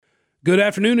Good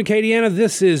afternoon, Acadiana.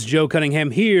 This is Joe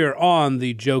Cunningham here on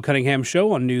the Joe Cunningham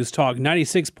Show on News Talk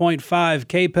 96.5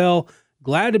 KPEL.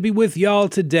 Glad to be with y'all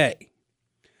today.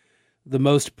 The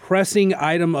most pressing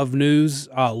item of news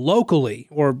locally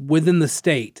or within the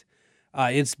state.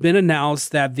 It's been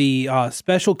announced that the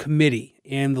special committee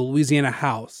in the Louisiana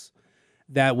House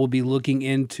that will be looking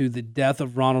into the death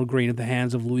of Ronald Green at the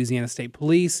hands of Louisiana State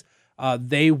Police,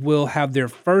 they will have their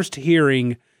first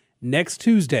hearing next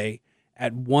Tuesday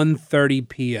at 1:30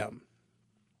 p.m.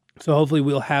 So hopefully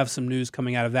we'll have some news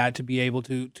coming out of that to be able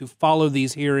to follow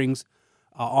these hearings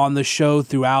on the show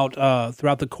throughout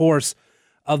the course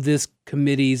of this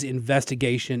committee's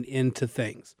investigation into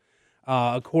things.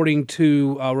 According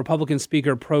to Republican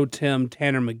Speaker Pro Tem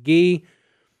Tanner McGee,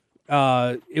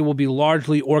 it will be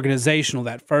largely organizational,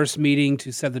 that first meeting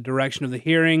to set the direction of the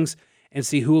hearings and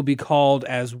see who will be called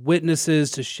as witnesses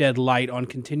to shed light on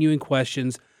continuing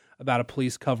questions about a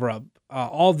police cover-up.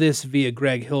 All this via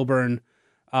Greg Hilburn.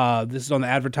 This is on the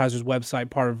Advertiser's website,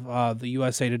 part of the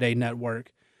USA Today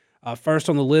network. First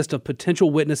on the list of potential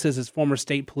witnesses is former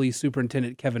State Police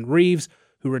Superintendent Kevin Reeves,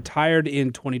 who retired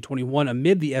in 2021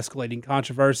 amid the escalating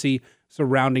controversy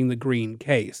surrounding the Green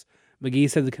case. McGee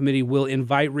said the committee will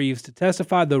invite Reeves to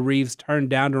testify, though Reeves turned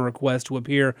down a request to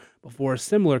appear before a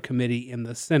similar committee in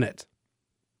the Senate.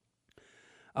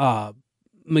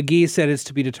 McGee said it's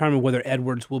to be determined whether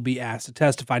Edwards will be asked to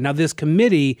testify. Now, this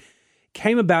committee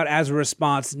came about as a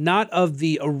response not to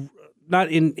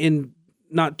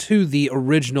the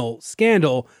original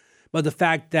scandal, but the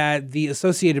fact that the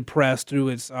Associated Press, through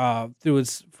its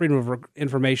Freedom of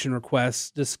Information requests,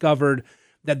 discovered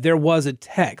that there was a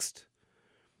text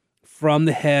from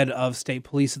the head of state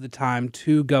police at the time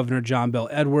to Governor John Bel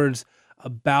Edwards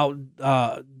about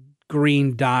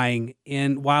Green dying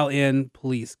while in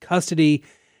police custody,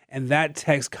 and that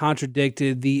text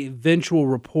contradicted the eventual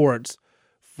reports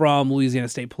from Louisiana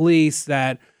State Police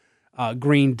that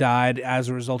Green died as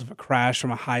a result of a crash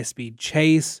from a high-speed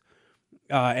chase,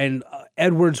 and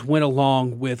Edwards went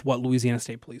along with what Louisiana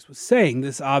State Police was saying.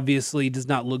 This obviously does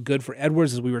not look good for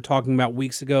Edwards, as we were talking about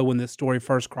weeks ago when this story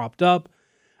first cropped up.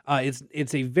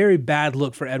 It's a very bad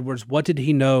look for Edwards. What did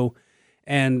he know?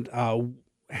 And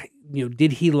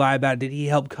did he lie about it? Did he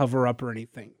help cover up or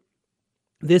anything?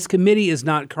 This committee is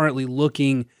not currently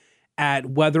looking at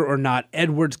whether or not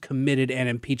Edwards committed an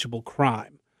impeachable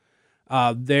crime.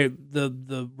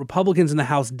 The Republicans in the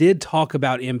House did talk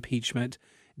about impeachment,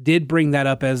 did bring that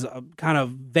up as kind of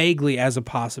vaguely as a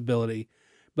possibility,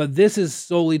 but this is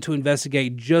solely to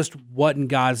investigate just what in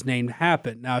God's name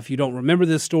happened. Now, if you don't remember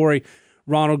this story,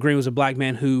 Ronald Green was a black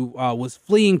man who was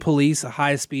fleeing police, a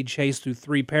high-speed chase through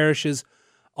 3 parishes.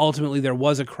 Ultimately, there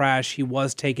was a crash. He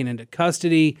was taken into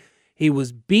custody. He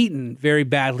was beaten very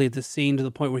badly at the scene to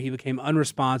the point where he became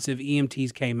unresponsive.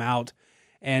 EMTs came out,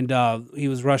 and he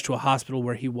was rushed to a hospital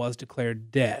where he was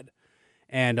declared dead.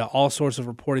 And all sorts of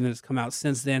reporting that has come out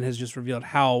since then has just revealed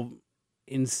how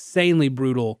insanely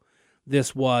brutal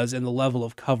this was and the level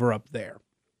of cover-up there.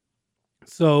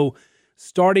 So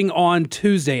starting on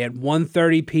Tuesday at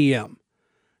 1:30 p.m.,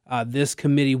 this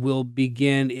committee will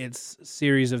begin its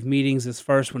series of meetings. This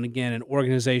first one, again, an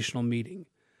organizational meeting.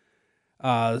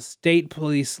 State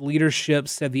police leadership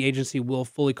said the agency will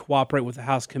fully cooperate with the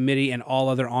House committee and all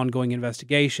other ongoing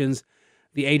investigations.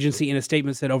 The agency, in a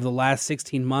statement, said over the last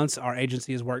 16 months, our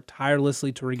agency has worked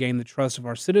tirelessly to regain the trust of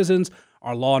our citizens,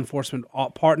 our law enforcement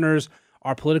partners,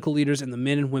 our political leaders, and the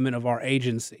men and women of our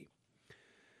agency.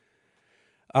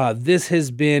 This has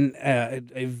been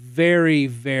a very,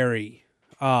 very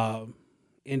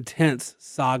intense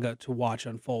saga to watch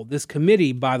unfold. This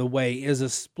committee, by the way, is a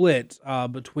split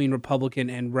between Republican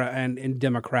and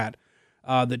Democrat.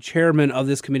 The chairman of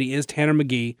this committee is Tanner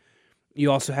McGee.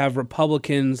 You also have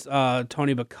Republicans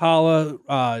Tony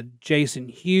Bacala, Jason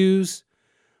Hughes.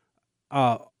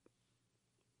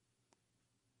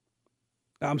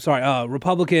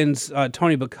 Republicans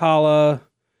Tony Bacala,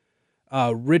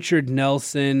 Richard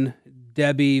Nelson,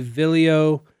 Debbie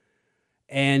Villio,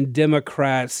 and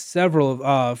Democrats,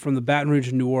 several from the Baton Rouge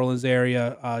and New Orleans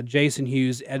area, Jason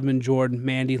Hughes, Edmund Jordan,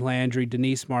 Mandy Landry,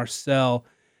 Denise Marcel,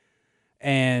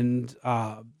 and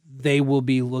they will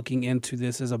be looking into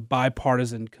this as a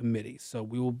bipartisan committee. So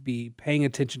we will be paying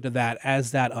attention to that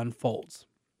as that unfolds.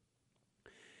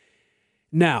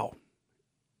 Now,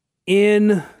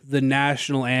 in the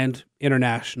national and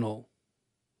international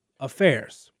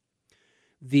affairs,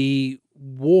 the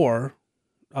war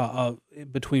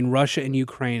between Russia and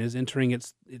Ukraine is entering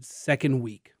its second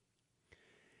week.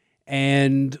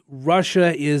 And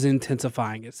Russia is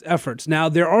intensifying its efforts. Now,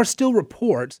 there are still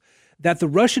reports that the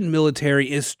Russian military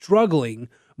is struggling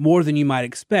more than you might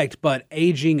expect, but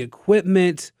aging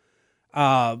equipment,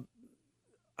 uh,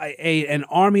 an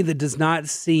army that does not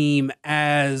seem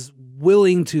as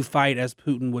willing to fight as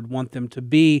Putin would want them to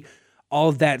be. All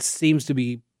of that seems to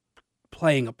be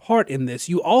playing a part in this.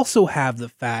 You also have the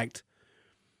fact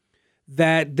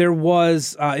that there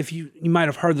was, if you might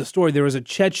have heard the story, there was a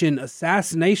Chechen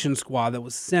assassination squad that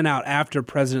was sent out after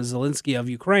President Zelensky of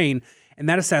Ukraine, and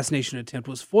that assassination attempt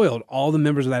was foiled. All the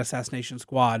members of that assassination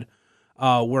squad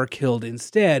were killed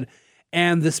instead.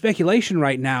 And the speculation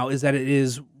right now is that it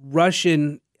is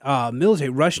Russian military,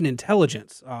 Russian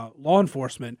intelligence, law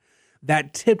enforcement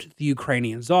that tipped the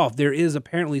Ukrainians off. There is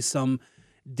apparently some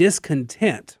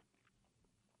discontent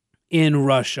in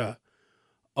Russia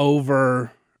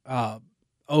over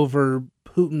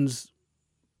Putin's,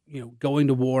 going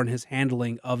to war and his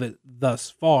handling of it thus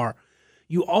far.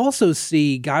 You also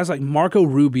see guys like Marco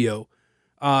Rubio.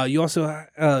 You also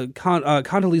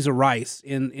Condoleezza Rice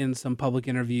in some public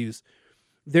interviews.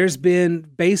 There's been,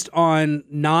 based on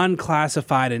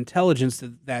non-classified intelligence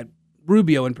that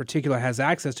Rubio in particular has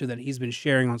access to, that he's been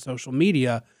sharing on social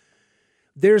media,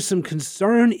 there's some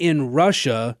concern in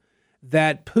Russia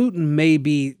that Putin may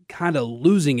be kind of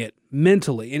losing it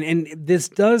mentally. And this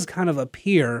does kind of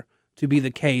appear to be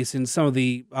the case in some of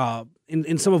the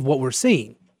in some of what we're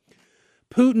seeing.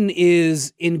 Putin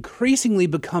is increasingly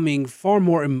becoming far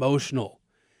more emotional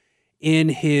in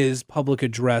his public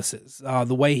addresses.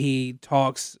 The way he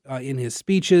talks in his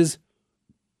speeches,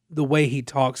 the way he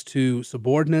talks to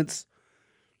subordinates.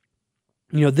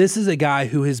 This is a guy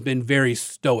who has been very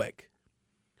stoic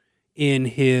in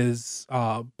his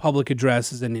public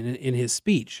addresses and in his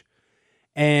speech.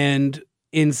 And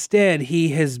instead, he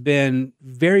has been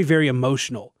very, very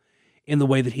emotional in the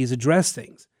way that he's addressed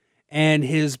things. And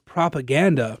his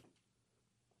propaganda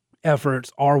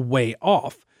efforts are way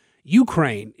off.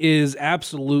 Ukraine is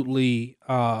absolutely,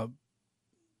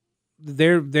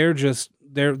 they're really,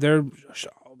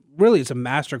 it's a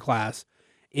masterclass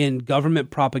in government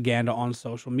propaganda on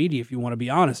social media, if you want to be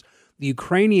honest. The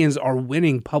Ukrainians are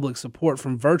winning public support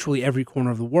from virtually every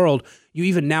corner of the world. You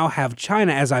even now have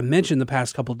China, as I mentioned the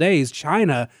past couple of days.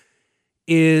 China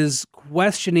is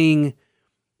questioning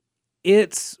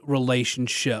its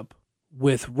relationship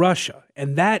with Russia,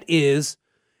 and that is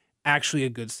actually a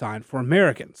good sign for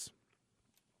Americans.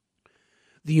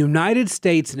 The United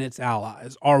States and its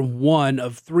allies are one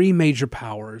of three major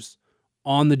powers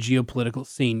on the geopolitical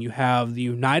scene. You have the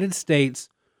United States,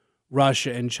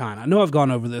 Russia, and China. I know I've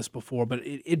gone over this before, but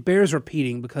it bears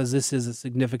repeating because this is a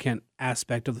significant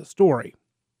aspect of the story.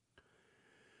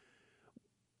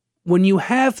 When you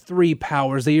have three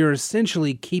powers, they are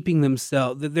essentially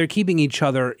they're keeping each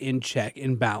other in check,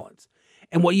 in balance.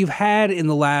 And what you've had in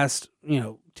the last,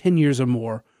 10 years or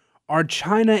more are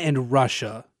China and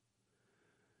Russia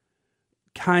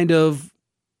kind of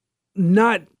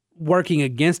not working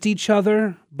against each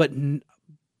other, but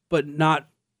not,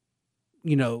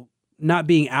 not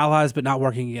being allies, but not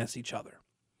working against each other.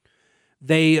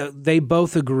 They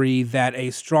both agree that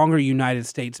a stronger United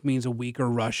States means a weaker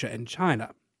Russia and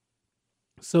China.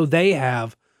 So they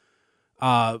have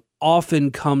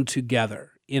often come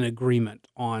together in agreement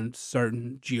on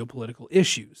certain geopolitical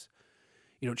issues.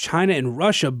 China and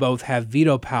Russia both have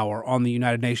veto power on the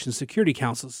United Nations Security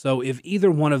Council. So if either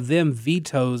one of them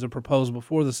vetoes a proposal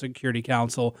before the Security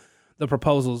Council, the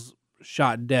proposal's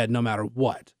shot dead no matter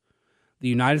what. The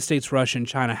United States, Russia, and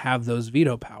China have those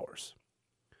veto powers.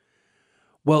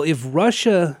 Well, if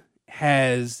Russia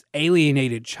has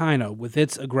alienated China with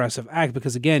its aggressive act,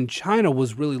 because again, China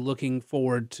was really looking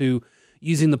forward to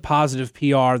using the positive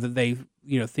PR that they,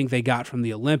 think they got from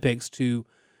the Olympics to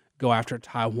go after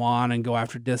Taiwan and go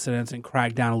after dissidents and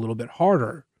crack down a little bit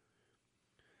harder.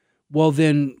 Well,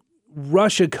 then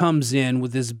Russia comes in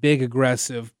with this big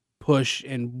aggressive push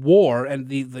and war, and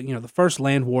the first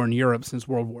land war in Europe since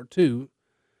World War II,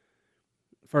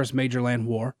 first major land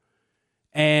war,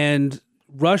 and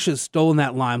Russia's stolen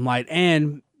that limelight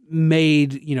and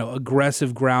made,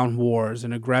 aggressive ground wars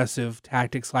and aggressive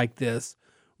tactics like this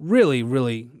really,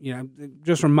 really,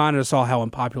 just reminded us all how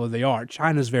unpopular they are.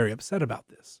 China's very upset about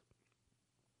this.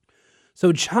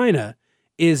 So China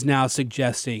is now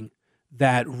suggesting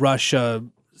that Russia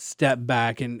step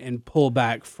back and pull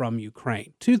back from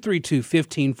Ukraine.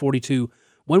 232-1542.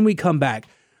 When we come back,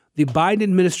 the Biden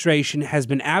administration has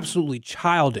been absolutely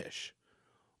childish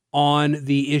on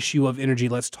the issue of energy.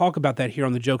 Let's talk about that here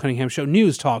on the Joe Cunningham Show.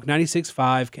 News Talk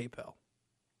 96.5 KPEL.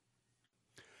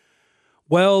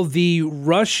 Well, the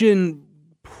Russian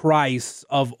price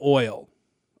of oil,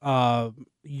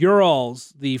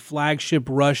 Urals, the flagship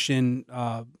Russian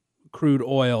crude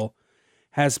oil,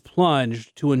 has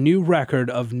plunged to a new record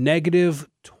of negative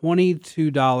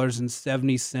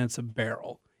 $22.70 a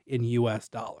barrel in US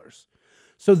dollars.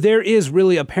 So there is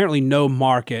really apparently no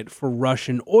market for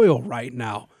Russian oil right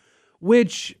now,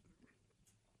 which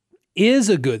is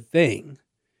a good thing.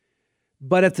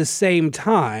 But at the same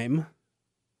time,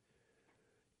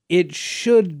 it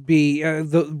should be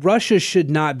Russia should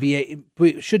not be in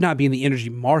the energy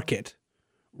market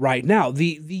right now.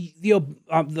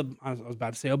 I was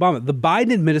about to say Obama. The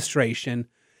Biden administration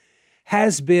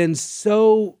has been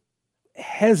so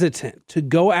hesitant to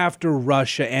go after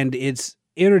Russia and its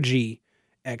energy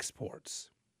exports.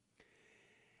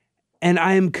 And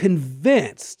I am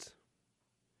convinced,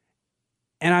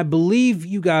 and I believe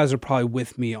you guys are probably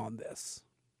with me on this,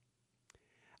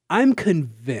 I'm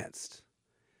convinced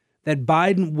that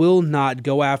Biden will not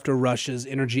go after Russia's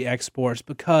energy exports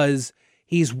because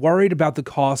he's worried about the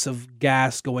cost of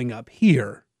gas going up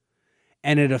here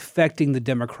and it affecting the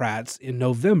Democrats in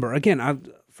November. Again,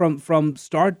 from the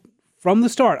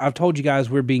start, I've told you guys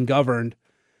we're being governed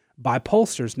by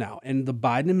pollsters now, and the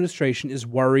Biden administration is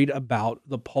worried about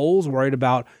the polls, worried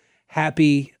about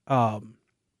happy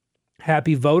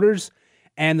voters.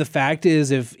 And the fact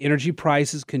is, if energy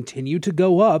prices continue to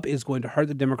go up, it's going to hurt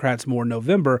the Democrats more in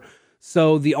November.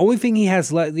 So the only thing he has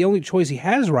the only choice he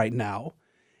has right now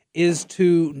is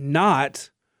to not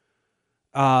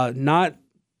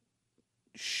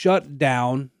shut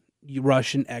down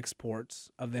Russian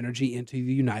exports of energy into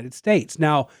the United States.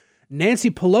 Now, Nancy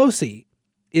Pelosi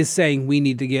is saying we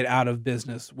need to get out of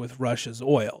business with Russia's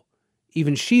oil.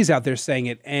 Even she's out there saying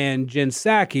it, and Jen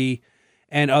Psaki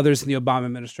and others in the Obama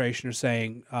administration are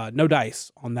saying no dice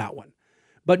on that one.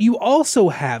 But you also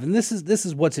have, and this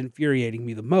is what's infuriating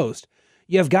me the most,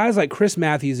 you have guys like Chris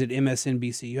Matthews at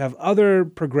MSNBC. You have other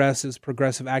progressive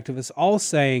activists all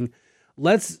saying,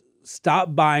 let's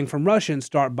stop buying from Russia and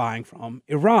start buying from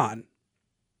Iran.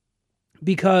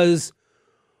 Because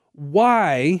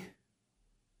why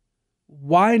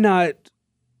not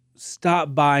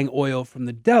stop buying oil from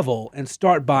the devil and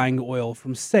start buying oil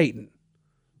from Satan?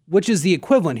 Which is the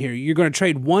equivalent here. You're going to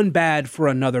trade one bad for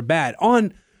another bad.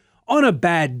 On a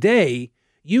bad day,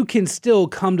 you can still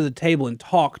come to the table and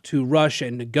talk to Russia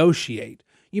and negotiate.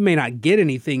 You may not get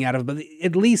anything out of it, but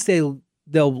at least they'll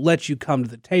let you come to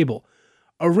the table.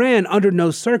 Iran, under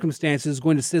no circumstances, is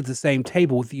going to sit at the same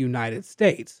table with the United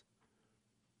States.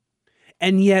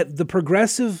 And yet the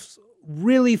progressives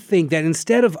really think that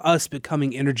instead of us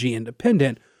becoming energy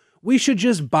independent, we should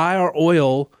just buy our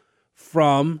oil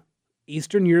from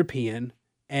Eastern European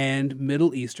and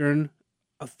Middle Eastern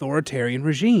authoritarian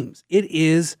regimes. It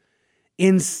is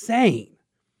insane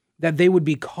that they would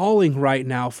be calling right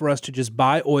now for us to just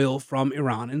buy oil from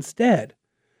Iran instead.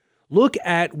 Look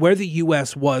at where the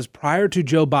U.S. was prior to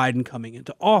Joe Biden coming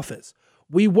into office.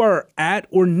 We were at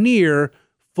or near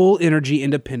full energy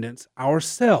independence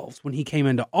ourselves. When he came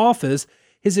into office,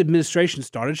 his administration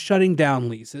started shutting down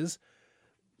leases,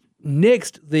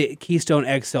 nixed the Keystone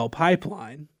XL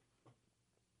pipeline.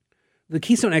 The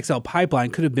Keystone XL pipeline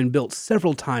could have been built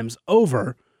several times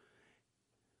over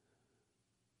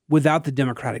without the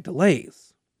Democratic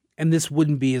delays, and this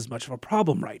wouldn't be as much of a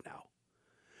problem right now.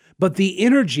 But the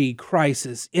energy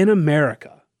crisis in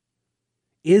America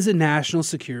is a national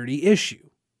security issue.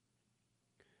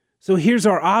 So here's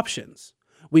our options.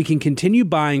 We can continue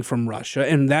buying from Russia,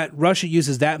 and that Russia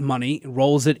uses that money and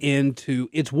rolls it into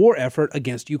its war effort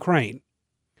against Ukraine.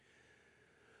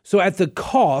 So at the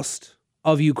cost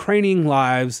of Ukrainian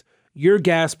lives, your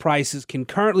gas prices can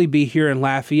currently be here in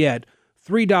Lafayette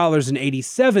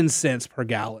 $3.87 per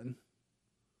gallon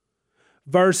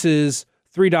versus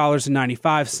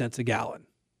 $3.95 a gallon.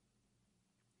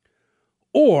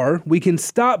 Or we can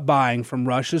stop buying from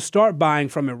Russia, start buying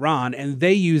from Iran, and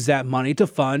they use that money to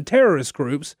fund terrorist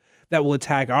groups that will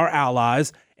attack our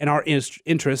allies and our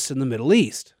interests in the Middle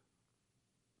East.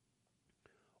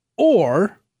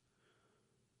 Or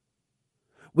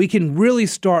we can really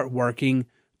start working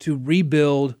to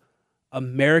rebuild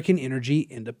American energy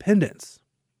independence.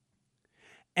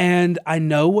 And I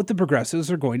know what the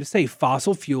progressives are going to say.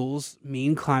 Fossil fuels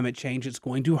mean climate change. It's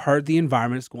going to hurt the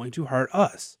environment. It's going to hurt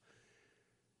us.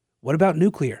 What about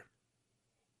nuclear?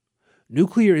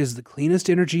 Nuclear is the cleanest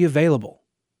energy available.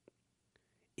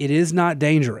 It is not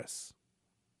dangerous.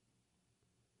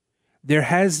 There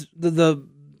has the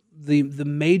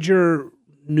major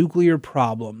nuclear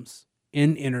problems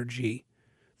in energy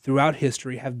throughout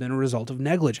history have been a result of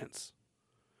negligence.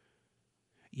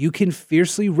 You can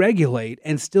fiercely regulate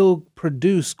and still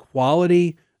produce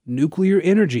quality nuclear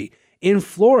energy. In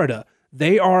Florida,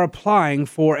 they are applying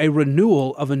for a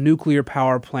renewal of a nuclear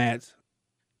power plant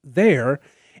there,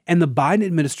 and the Biden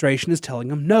administration is telling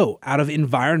them no out of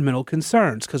environmental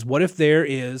concerns. Because what if there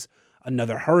is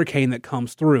another hurricane that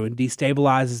comes through and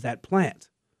destabilizes that plant.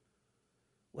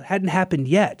 Well, it hadn't happened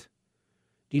yet.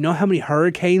 Do you know how many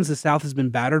hurricanes the South has been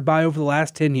battered by over the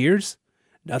last 10 years?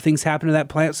 Nothing's happened to that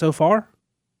plant so far.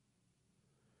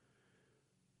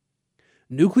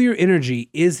 Nuclear energy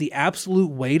is the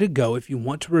absolute way to go if you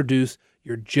want to reduce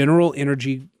your general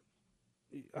energy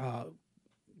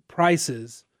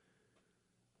prices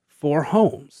for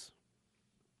homes.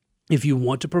 If you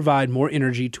want to provide more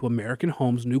energy to American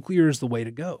homes, nuclear is the way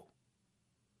to go.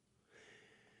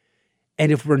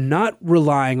 And if we're not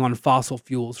relying on fossil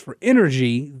fuels for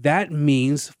energy, that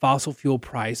means fossil fuel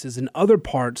prices in other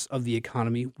parts of the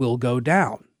economy will go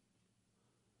down.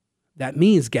 That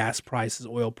means gas prices,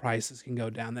 oil prices can go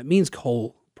down. That means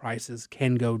coal prices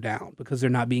can go down because they're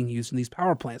not being used in these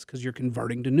power plants because you're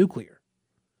converting to nuclear.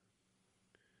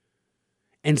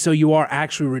 And so you are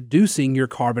actually reducing your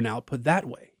carbon output that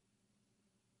way.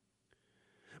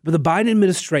 But the Biden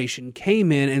administration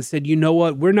came in and said, you know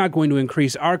what, we're not going to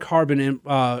increase our carbon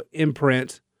our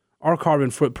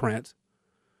carbon footprint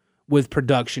with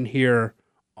production here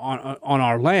on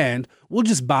our land. We'll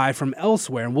just buy from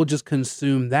elsewhere and we'll just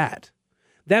consume that.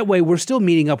 That way we're still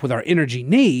meeting up with our energy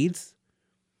needs,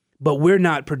 but we're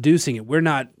not producing it. We're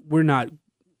not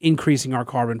increasing our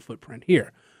carbon footprint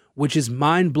here, which is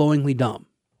mind-blowingly dumb.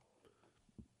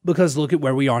 Because look at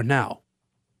where we are now.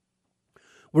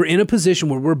 We're in a position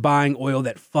where we're buying oil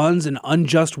that funds an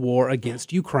unjust war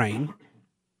against Ukraine.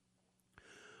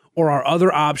 Or our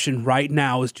other option right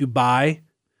now is to buy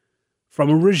from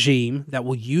a regime that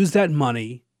will use that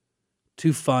money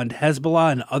to fund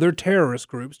Hezbollah and other terrorist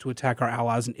groups to attack our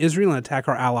allies in Israel and attack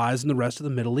our allies in the rest of the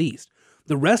Middle East.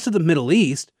 The rest of the Middle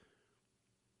East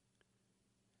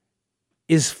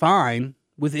is fine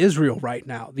with Israel right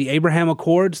now. The Abraham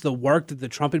Accords, the work that the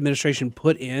Trump administration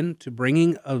put in to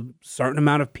bringing a certain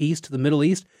amount of peace to the Middle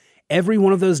East, every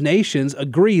one of those nations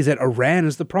agrees that Iran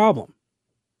is the problem.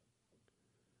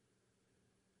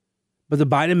 But the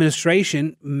Biden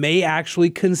administration may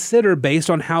actually consider, based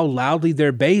on how loudly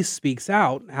their base speaks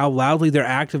out, how loudly their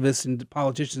activists and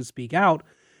politicians speak out,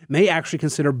 may actually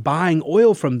consider buying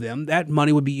oil from them. That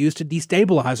money would be used to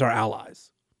destabilize our allies.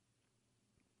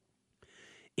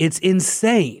 It's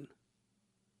insane.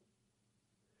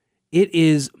 It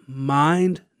is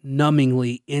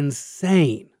mind-numbingly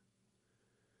insane.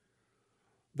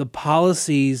 The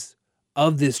policies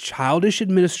of this childish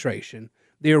administration,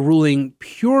 they are ruling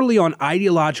purely on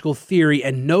ideological theory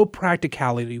and no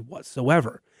practicality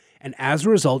whatsoever. And as a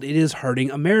result, it is hurting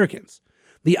Americans.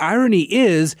 The irony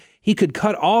is he could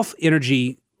cut off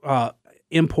energy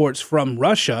imports from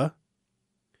Russia,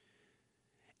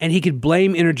 and he could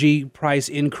blame energy price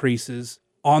increases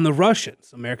on the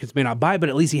Russians. Americans may not buy it, but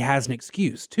at least he has an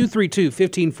excuse.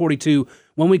 232-1542.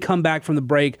 When we come back from the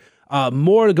break,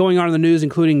 more going on in the news,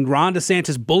 including Ron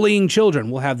DeSantis bullying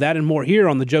children. We'll have that and more here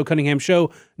on the Joe Cunningham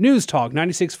Show, News Talk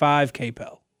 96.5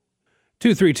 KPEL.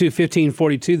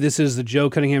 232-1542. This is the Joe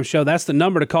Cunningham Show. That's the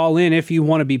number to call in if you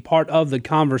want to be part of the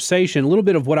conversation. A little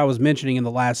bit of what I was mentioning in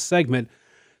the last segment.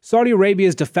 Saudi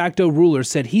Arabia's de facto ruler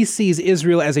said he sees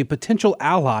Israel as a potential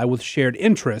ally with shared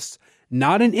interests,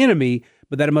 not an enemy,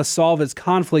 but that it must solve its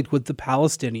conflict with the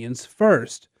Palestinians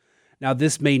first. Now,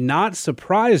 this may not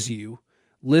surprise you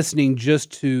listening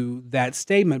just to that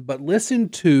statement, but listen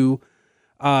to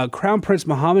Crown Prince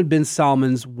Mohammed bin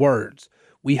Salman's words.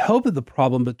 We hope that the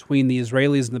problem between the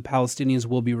Israelis and the Palestinians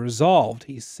will be resolved,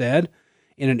 he said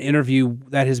in an interview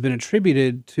that has been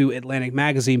attributed to Atlantic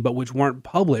Magazine, but which weren't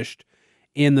published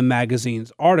in the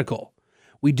magazine's article.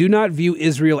 We do not view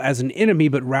Israel as an enemy,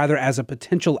 but rather as a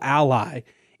potential ally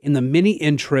in the many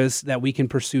interests that we can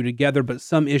pursue together, but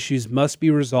some issues must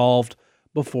be resolved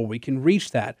before we can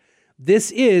reach that.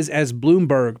 This is, as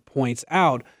Bloomberg points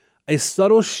out, a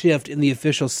subtle shift in the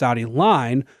official Saudi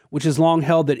line, which has long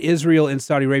held that Israel and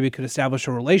Saudi Arabia could establish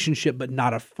a relationship, but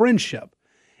not a friendship.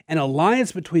 An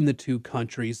alliance between the two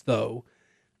countries, though,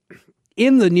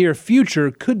 in the near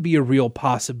future could be a real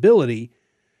possibility,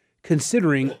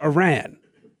 considering Iran.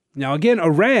 Now, again,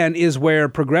 Iran is where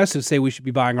progressives say we should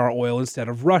be buying our oil instead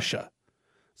of Russia.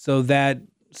 So that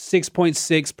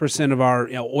 6.6% of our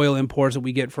oil imports that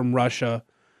we get from Russia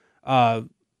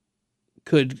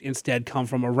could instead come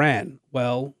from Iran.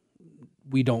 Well,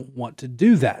 we don't want to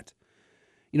do that.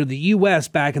 You know, the U.S.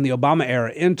 back in the Obama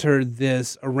era entered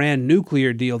this Iran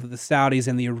nuclear deal that the Saudis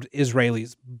and the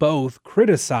Israelis both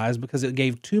criticized because it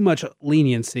gave too much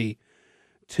leniency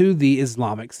to the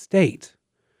Islamic State.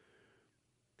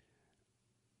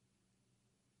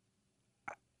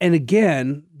 And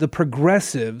again, the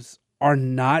progressives are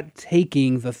not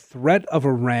taking the threat of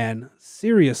Iran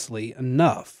seriously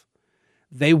enough.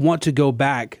 They want to go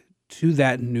back to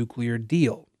that nuclear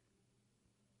deal.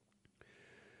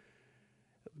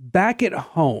 Back at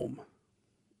home,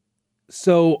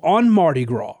 so on Mardi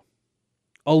Gras,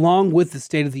 along with the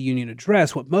State of the Union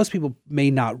address, what most people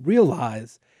may not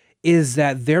realize is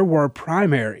that there were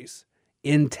primaries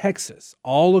in Texas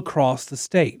all across the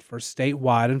state for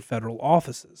statewide and federal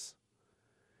offices.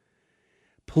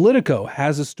 Politico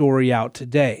has a story out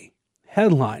today.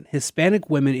 Headline: Hispanic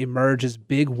women emerge as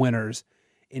big winners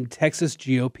in Texas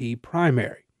GOP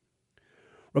primary.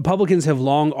 Republicans have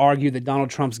long argued that Donald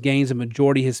Trump's gains in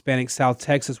majority Hispanic South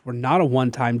Texas were not a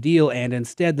one-time deal and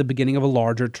instead the beginning of a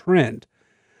larger trend.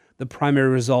 The primary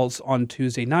results on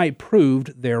Tuesday night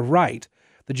proved they're right.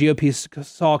 The GOP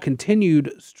saw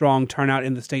continued strong turnout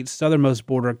in the state's southernmost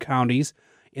border counties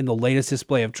in the latest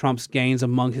display of Trump's gains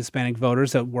among Hispanic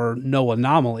voters that were no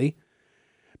anomaly.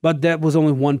 But that was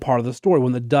only one part of the story.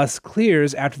 When the dust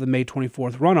clears after the May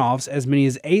 24th runoffs, as many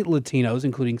as 8 Latinos,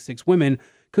 including 6 women,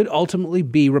 could ultimately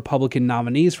be Republican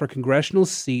nominees for congressional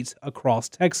seats across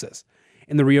Texas.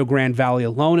 In the Rio Grande Valley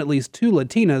alone, at least 2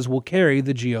 Latinas will carry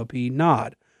the GOP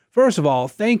nod. First of all,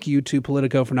 thank you to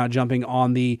Politico for not jumping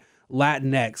on the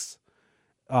Latinx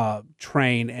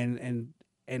train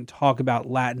and talk about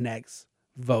Latinx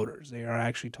voters. They are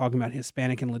actually talking about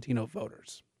Hispanic and Latino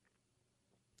voters.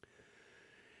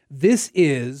 This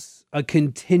is a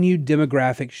continued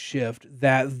demographic shift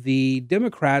that the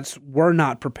Democrats were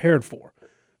not prepared for.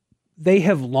 They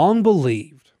have long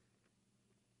believed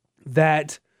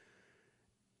that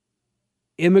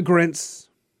immigrants,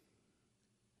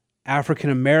 African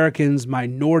Americans,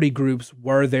 minority groups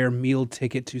were their meal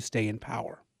ticket to stay in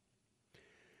power.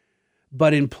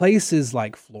 But in places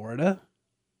like Florida,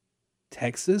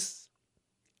 Texas,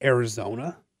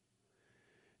 Arizona,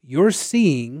 you're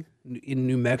seeing, in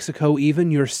New Mexico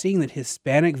even, you're seeing that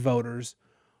Hispanic voters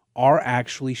are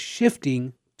actually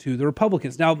shifting to the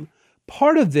Republicans. Now,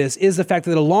 part of this is the fact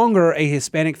that the longer a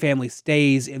Hispanic family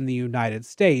stays in the United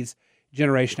States,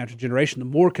 generation after generation, the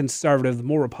more conservative, the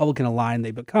more Republican aligned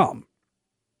they become.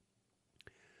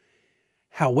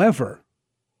 However,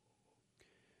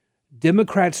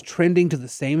 Democrats trending to the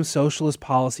same socialist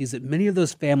policies that many of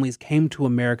those families came to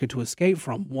America to escape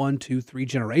from 1, 2, 3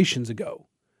 generations ago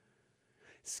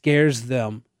scares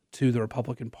them to the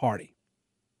Republican Party.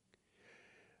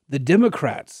 The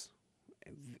Democrats,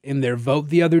 in their vote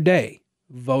the other day,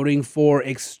 voting for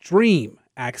extreme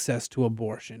access to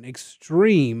abortion,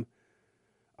 extreme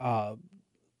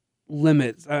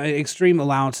limits, extreme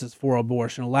allowances for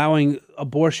abortion, allowing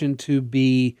abortion to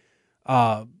be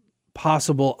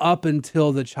possible up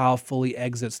until the child fully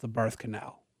exits the birth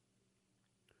canal.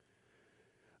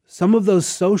 Some of those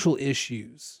social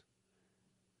issues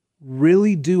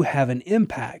really do have an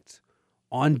impact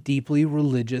on deeply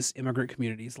religious immigrant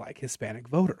communities like Hispanic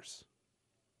voters.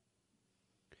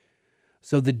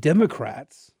 So the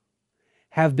Democrats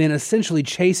have been essentially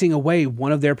chasing away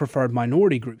one of their preferred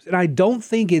minority groups. And I don't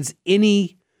think that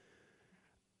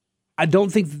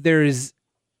there is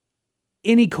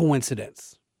any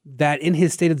coincidence that in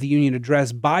his State of the Union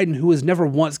address, Biden, who has never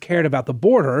once cared about the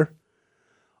border,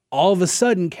 all of a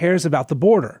sudden cares about the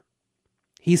border.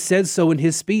 He said so in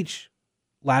his speech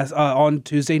on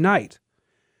Tuesday night.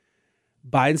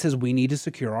 Biden says we need to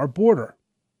secure our border.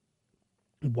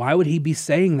 Why would he be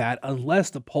saying that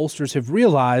unless the pollsters have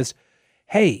realized,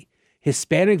 hey,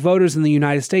 Hispanic voters in the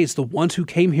United States, the ones who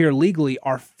came here legally,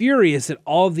 are furious at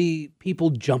all the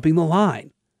people jumping the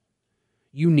line.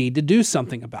 You need to do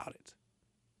something about it.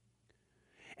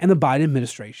 And the Biden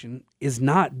administration is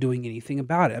not doing anything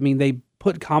about it. I mean, they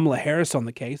put Kamala Harris on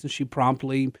the case, and she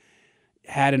promptly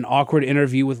had an awkward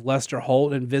interview with Lester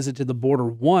Holt and visited the border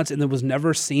once and then was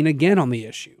never seen again on the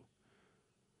issue.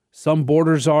 Some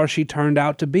border czar she turned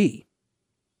out to be.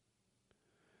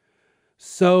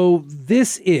 So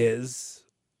this is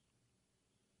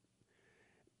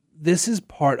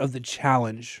part of the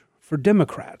challenge for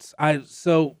Democrats.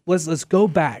 So let's go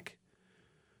back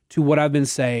to what I've been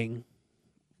saying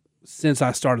since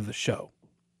I started the show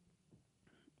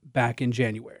back in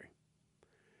January.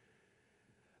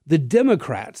 The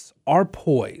Democrats are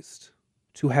poised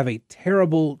to have a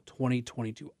terrible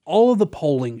 2022. All of the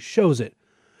polling shows it.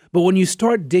 But when you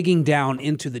start digging down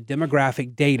into the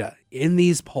demographic data in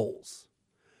these polls,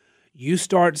 you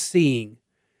start seeing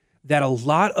that a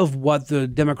lot of what the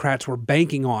Democrats were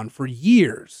banking on for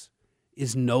years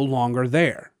is no longer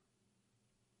there.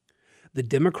 The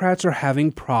Democrats are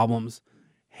having problems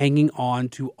hanging on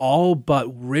to all but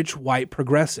rich white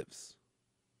progressives.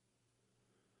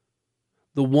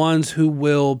 The ones who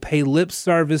will pay lip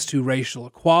service to racial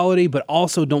equality, but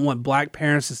also don't want black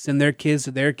parents to send their kids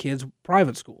to their kids'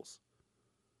 private schools.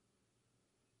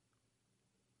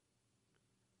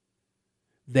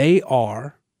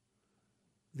 they're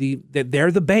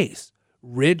the base.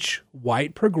 Rich,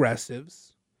 white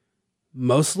progressives,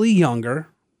 mostly younger,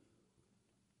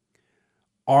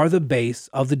 are the base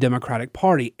of the Democratic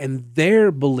Party, and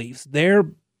their beliefs, their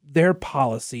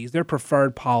policies, their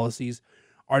preferred policies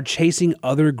are chasing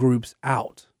other groups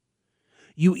out.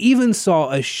 You even saw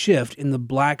a shift in the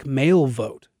black male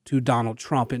vote to Donald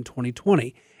Trump in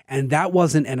 2020, and that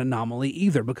wasn't an anomaly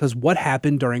either, because what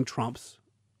happened during Trump's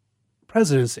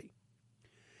presidency?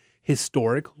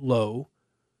 Historic low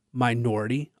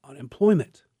minority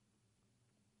unemployment.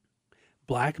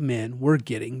 Black men were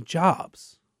getting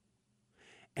jobs.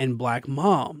 And black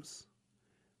moms,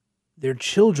 their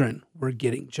children were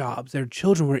getting jobs. Their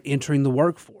children were entering the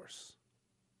workforce.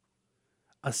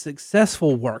 A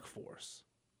successful workforce.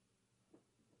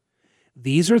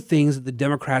 These are things that the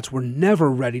Democrats were never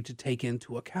ready to take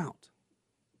into account.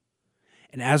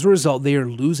 And as a result, they are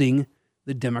losing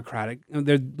the demographic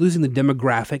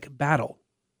battle.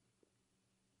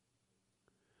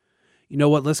 You know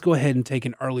what? Let's go ahead and take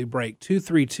an early break.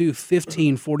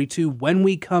 232-1542. When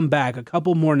we come back, a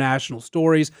couple more national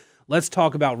stories. Let's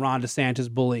talk about Ron DeSantis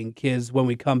bullying kids when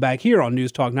we come back here on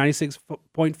News Talk 96.5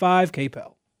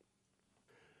 KPEL.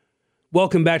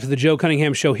 Welcome back to the Joe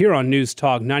Cunningham Show here on News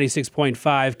Talk 96.5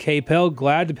 KPEL.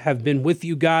 Glad to have been with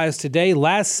you guys today.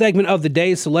 Last segment of the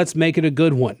day, so let's make it a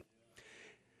good one.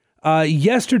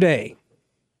 Yesterday,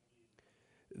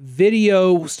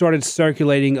 video started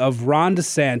circulating of Ron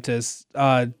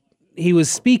DeSantis. He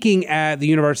was speaking at the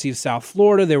University of South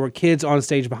Florida. There were kids on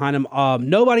stage behind him.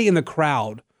 Nobody in the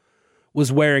crowd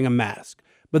was wearing a mask,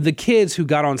 but the kids who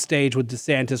got on stage with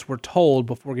DeSantis were told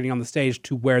before getting on the stage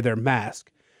to wear their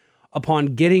mask.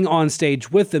 Upon getting on stage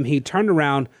with them, he turned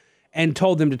around and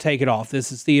told them to take it off.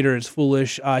 This is theater. It's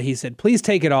foolish. He said, please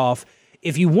take it off.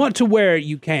 If you want to wear it,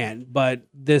 you can, but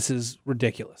this is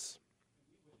ridiculous.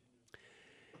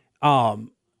 And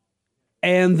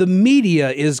the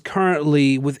media is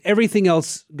currently, with everything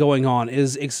else going on,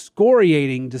 is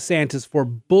excoriating DeSantis for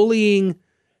bullying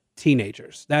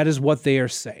teenagers. That is what they are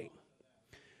saying.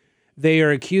 They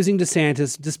are accusing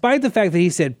DeSantis, despite the fact that he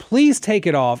said, please take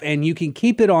it off and you can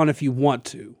keep it on if you want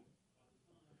to.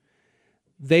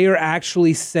 They are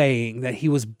actually saying that he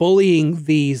was bullying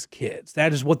these kids.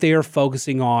 That is what they are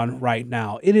focusing on right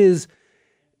now. It is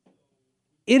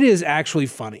actually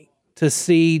funny to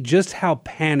see just how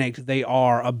panicked they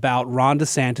are about Ron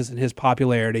DeSantis and his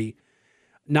popularity,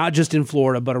 not just in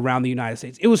Florida, but around the United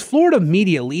States. It was Florida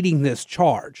media leading this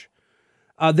charge.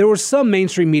 There were some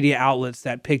mainstream media outlets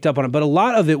that picked up on it, but a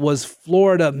lot of it was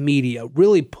Florida media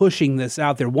really pushing this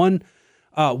out there. One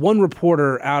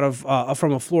reporter out of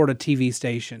from a Florida TV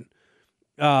station,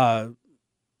 said,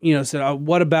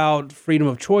 "What about freedom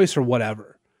of choice or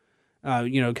whatever?"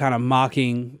 Kind of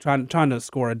mocking, trying to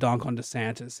score a dunk on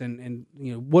DeSantis, and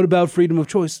what about freedom of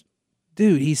choice,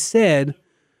 dude? He said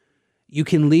you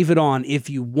can leave it on if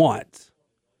you want,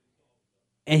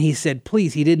 and he said,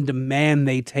 please. He didn't demand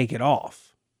they take it off.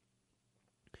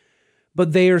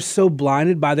 But they are so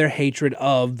blinded by their hatred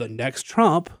of the next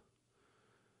Trump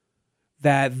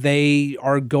that they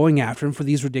are going after him for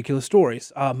these ridiculous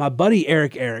stories. My buddy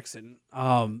Eric Erickson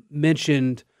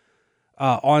mentioned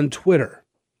on Twitter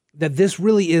that this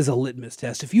really is a litmus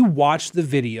test. If you watch the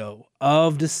video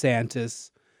of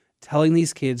DeSantis telling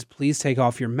these kids, please take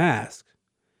off your mask.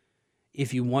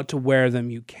 If you want to wear them,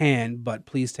 you can, but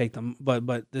please take them.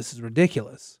 But this is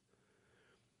ridiculous.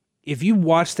 If you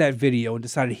watched that video and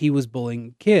decided he was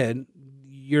bullying a kid,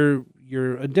 you're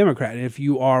a Democrat. And if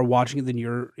you are watching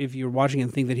it, if you're watching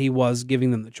and think that he was giving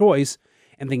them the choice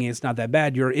and thinking it's not that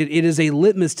bad, it is a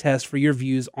litmus test for your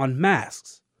views on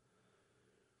masks.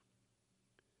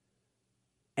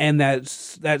 And that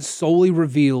solely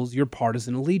reveals your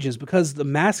partisan allegiance, because the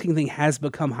masking thing has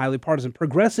become highly partisan.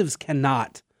 Progressives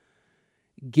cannot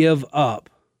give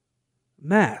up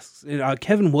masks.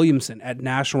 Kevin Williamson at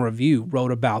National Review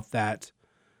wrote about that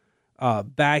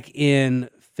back in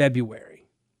February.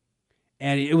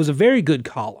 And it was a very good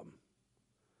column.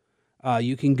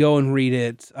 You can go and read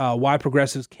it, Why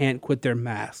Progressives Can't Quit Their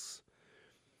Masks.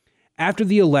 After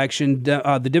the election,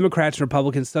 the Democrats and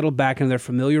Republicans settled back into their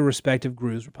familiar respective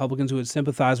grooves. Republicans who had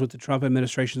sympathized with the Trump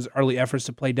administration's early efforts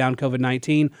to play down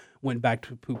COVID-19 went back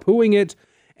to poo-pooing it,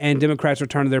 and Democrats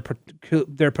returned to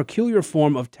their peculiar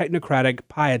form of technocratic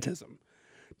pietism.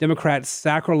 Democrats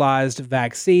sacralized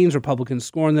vaccines, Republicans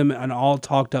scorned them, and all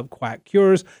talked up quack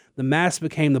cures. The mask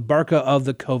became the burqa of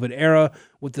the COVID era,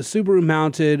 with the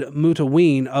Subaru-mounted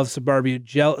Mutaween of suburbia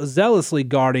zealously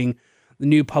guarding the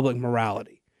new public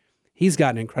morality. He's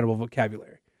got an incredible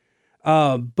vocabulary.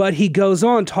 But he goes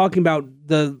on talking about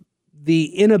the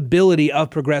the inability of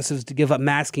progressives to give up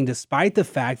masking despite the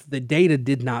fact that the data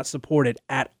did not support it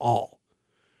at all.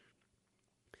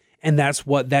 And that's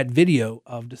what that video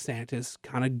of DeSantis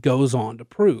kind of goes on to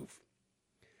prove.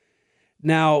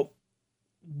 Now,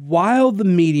 while the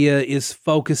media is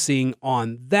focusing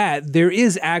on that, there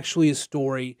is actually a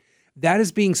story that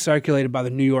is being circulated by the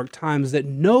New York Times that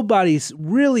nobody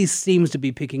really seems to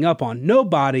be picking up on.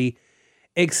 Nobody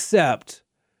except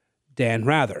Dan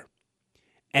Rather.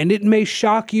 And it may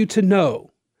shock you to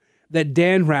know that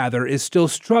Dan Rather is still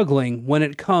struggling when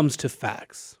it comes to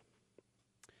facts.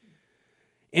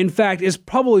 In fact, it's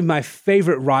probably my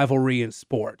favorite rivalry in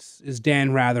sports is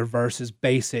Dan Rather versus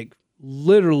basic,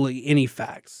 literally any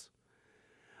facts.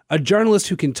 A journalist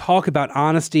who can talk about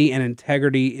honesty and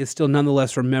integrity is still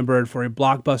nonetheless remembered for a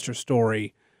blockbuster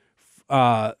story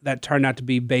that turned out to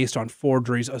be based on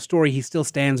forgeries, a story he still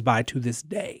stands by to this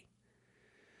day.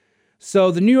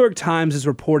 So the New York Times is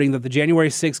reporting that the January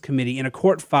 6th committee, in a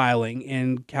court filing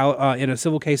in a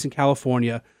civil case in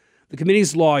California, the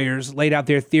committee's lawyers laid out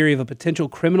their theory of a potential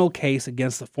criminal case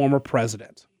against the former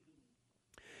president.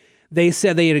 They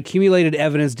said they had accumulated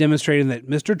evidence demonstrating that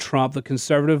Mr. Trump, the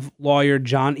conservative lawyer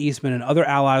John Eastman, and other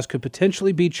allies could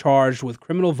potentially be charged with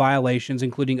criminal violations,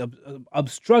 including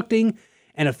obstructing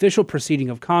an official proceeding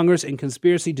of Congress and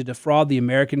conspiracy to defraud the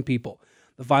American people.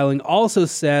 The filing also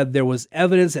said there was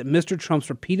evidence that Mr. Trump's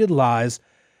repeated lies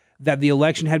that the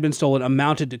election had been stolen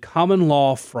amounted to common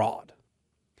law fraud.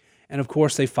 And of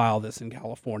course, they filed this in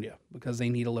California because they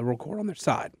need a liberal court on their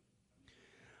side.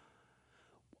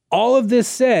 All of this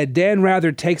said, Dan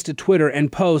Rather takes to Twitter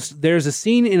and posts, "There's a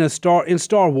scene in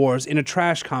Star Wars in a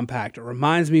trash compactor.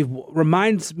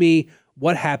 Reminds me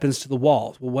what happens to the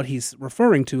walls." Well, what he's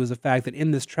referring to is the fact that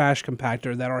in this trash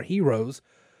compactor that our heroes,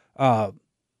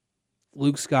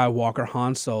 Luke Skywalker,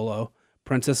 Han Solo,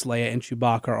 Princess Leia, and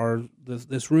Chewbacca are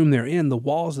this room they're in. The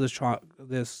walls of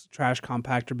this trash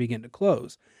compactor begin to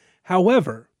close.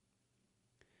 However,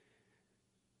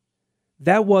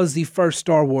 that was the first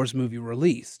Star Wars movie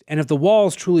released. And if the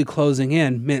walls truly closing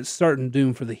in meant certain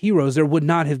doom for the heroes, there would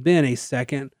not have been a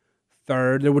second,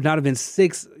 third, there would not have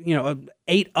been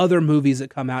 8 other movies that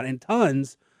come out and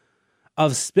tons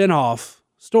of spin-off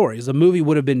stories. A movie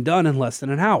would have been done in less than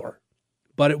an hour.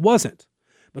 But it wasn't,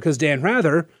 because Dan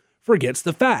Rather forgets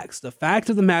the facts. The fact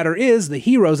of the matter is the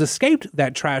heroes escaped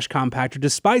that trash compactor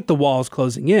despite the walls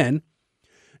closing in,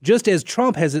 just as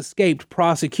Trump has escaped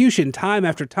prosecution time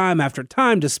after time after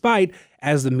time, despite,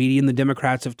 as the media and the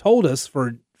Democrats have told us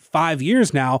for 5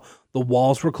 years now, the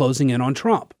walls were closing in on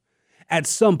Trump. At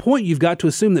some point, you've got to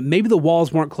assume that maybe the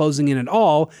walls weren't closing in at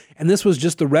all, and this was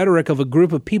just the rhetoric of a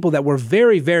group of people that were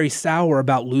very, very sour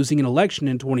about losing an election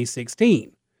in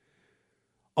 2016.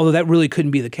 Although that really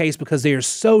couldn't be the case because they are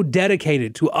so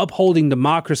dedicated to upholding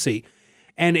democracy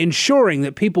and ensuring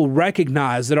that people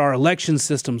recognize that our election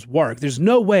systems work. There's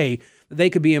no way that they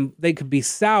could be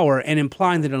sour and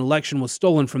implying that an election was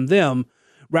stolen from them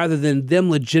rather than them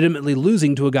legitimately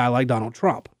losing to a guy like Donald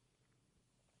Trump.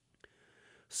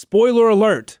 Spoiler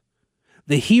alert,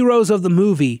 the heroes of the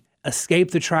movie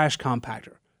escape the trash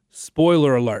compactor.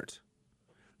 Spoiler alert.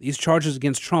 These charges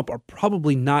against Trump are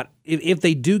probably not, if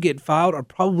they do get filed, are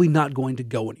probably not going to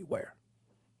go anywhere.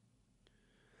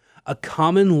 A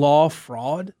common law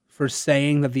fraud for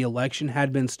saying that the election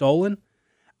had been stolen?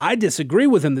 I disagree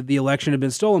with him that the election had been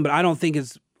stolen, but I don't think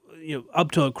it's up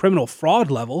to a criminal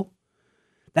fraud level.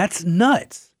 That's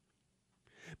nuts.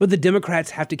 But the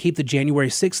Democrats have to keep the January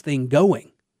 6th thing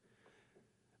going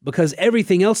because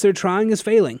everything else they're trying is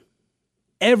failing.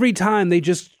 Every time they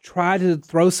just try to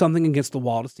throw something against the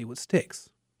wall to see what sticks.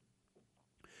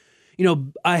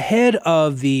 Ahead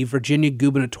of the Virginia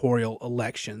gubernatorial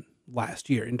election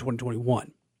last year in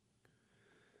 2021,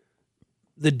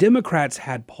 the Democrats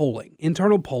had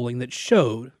internal polling that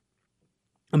showed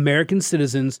American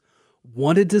citizens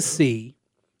wanted to see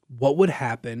what would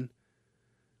happen.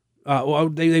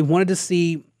 They wanted to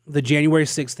see the January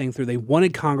 6th thing through. They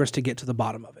wanted Congress to get to the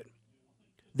bottom of it.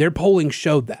 Their polling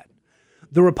showed that.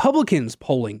 The Republicans'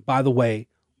 polling, by the way,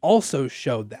 also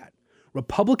showed that.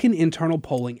 Republican internal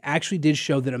polling actually did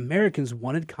show that Americans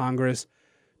wanted Congress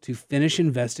to finish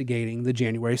investigating the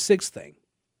January 6th thing.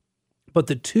 But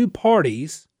the two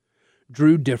parties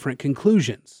drew different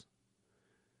conclusions.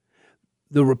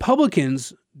 The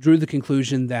Republicans drew the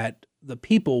conclusion that the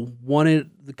people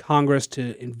wanted the Congress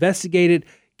to investigate it,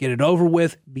 get it over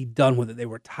with, be done with it. They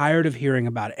were tired of hearing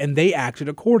about it, and they acted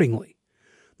accordingly.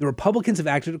 The Republicans have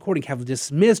acted accordingly, have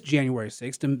dismissed January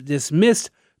 6th, and dismissed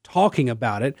talking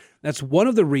about it. That's one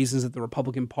of the reasons that the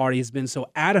Republican Party has been so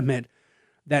adamant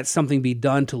that something be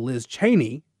done to Liz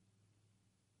Cheney.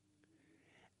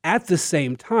 At the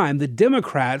same time, the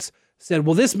Democrats said,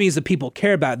 well, this means that people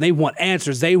care about it. They want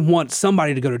answers. They want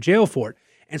somebody to go to jail for it.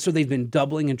 And so they've been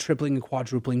doubling and tripling and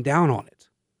quadrupling down on it.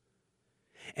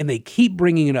 And they keep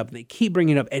bringing it up. And they keep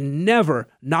bringing it up. And never,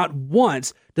 not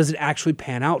once, does it actually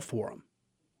pan out for them.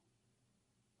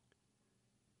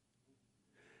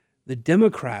 The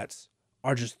Democrats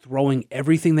are just throwing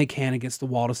everything they can against the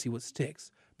wall to see what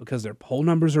sticks because their poll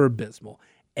numbers are abysmal.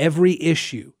 Every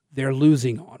issue they're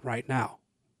losing on right now.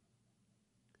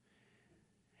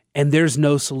 And there's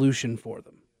no solution for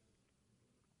them.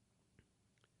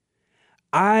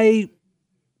 I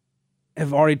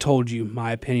have already told you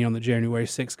my opinion on the January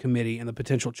 6th committee and the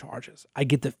potential charges. I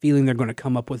get the feeling they're going to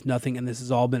come up with nothing, and this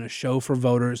has all been a show for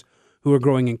voters who are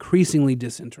growing increasingly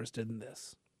disinterested in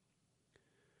this.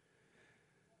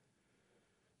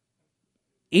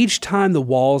 Each time the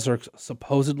walls are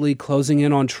supposedly closing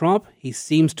in on Trump, he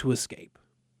seems to escape.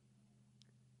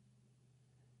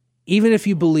 Even if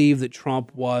you believe that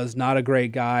Trump was not a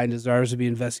great guy and deserves to be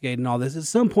investigated and all this, at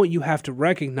some point you have to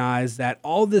recognize that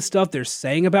all this stuff they're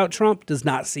saying about Trump does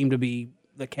not seem to be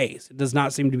the case. It does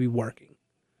not seem to be working.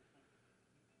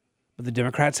 But the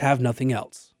Democrats have nothing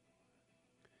else.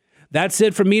 That's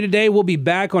it for me today. We'll be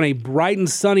back on a bright and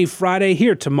sunny Friday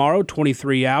here tomorrow,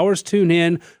 23 hours. Tune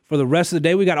in for the rest of the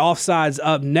day. We got Offsides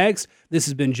up next. This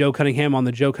has been Joe Cunningham on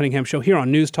the Joe Cunningham Show here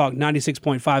on News Talk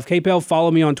 96.5 KPEL.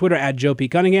 Follow me on Twitter at Joe P.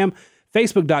 Cunningham,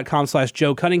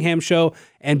 Facebook.com/Joe Cunningham Show,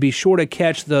 and be sure to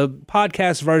catch the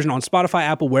podcast version on Spotify,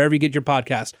 Apple, wherever you get your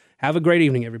podcast. Have a great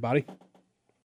evening, everybody.